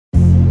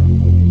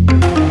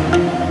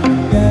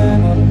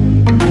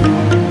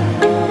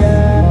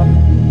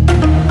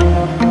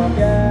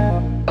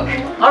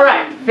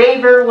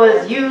favor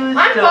was used,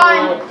 so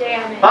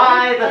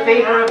by the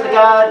favor of the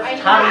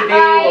gods, Tommy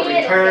Bay will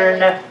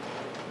return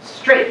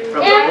straight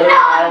from the little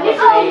isle of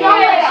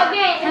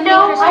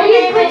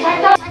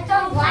I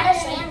found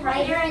Gladys and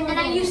Ryder, and then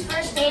I used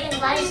first aid, and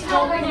Gladys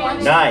told me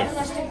once. Nice.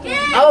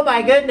 Oh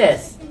my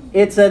goodness!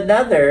 It's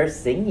another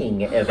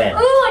singing event.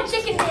 Ooh, a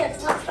chicken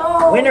dance. Let's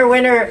go. Winner,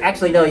 winner.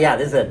 Actually, no, yeah,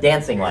 this is a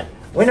dancing one.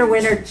 Winner,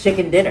 winner,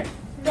 chicken dinner.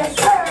 Yes,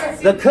 sir.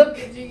 The cook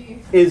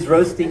is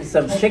roasting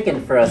some chicken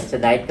for us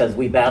tonight because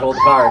we battled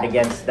hard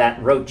against that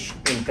roach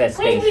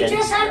infestation. Wait, we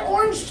just had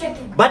orange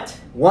chicken. But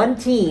one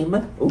team,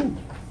 ooh,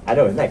 I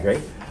know, isn't that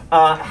great?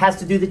 Has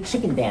to do the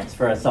chicken dance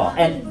for us all.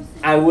 And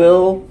I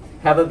will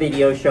have a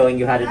video showing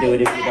you how to do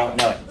it if you don't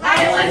know it.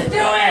 Let's do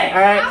it! All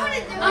right.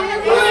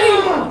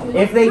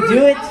 If they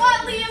do it,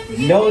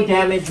 no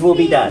damage will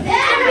be done.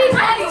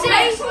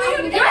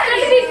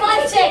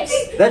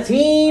 The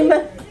team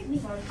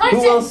who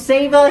will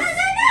save us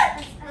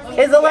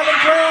is 11-12.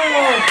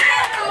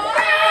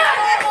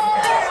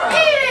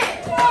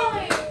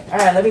 All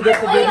right, let me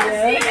get the video.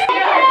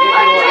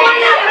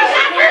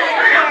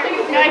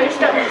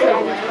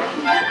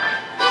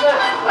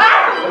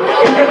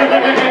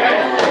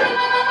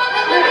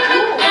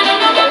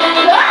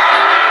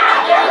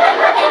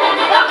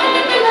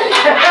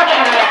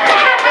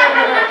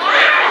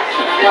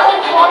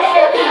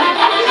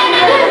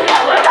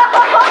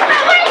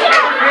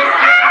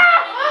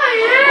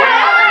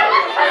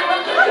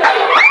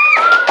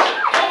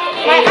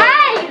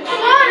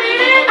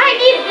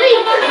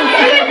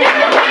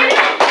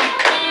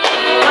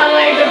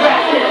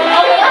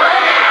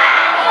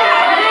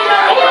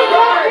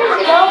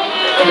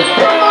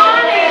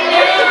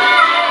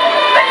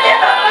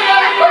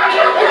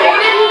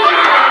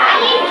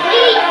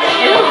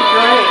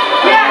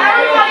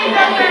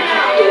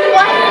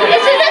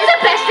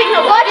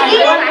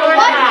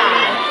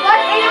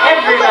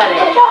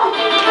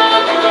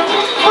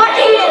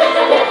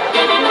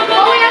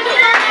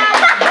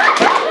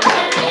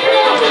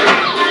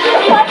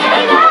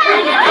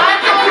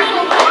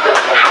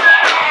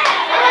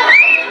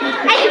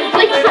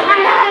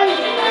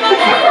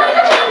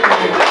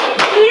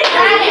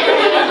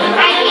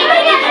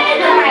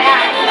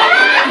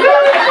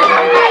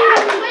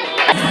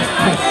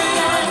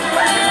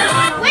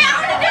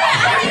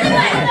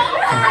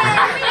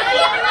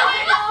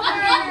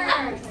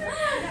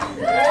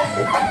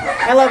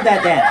 I love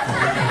that dance.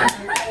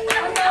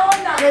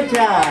 Good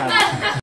job.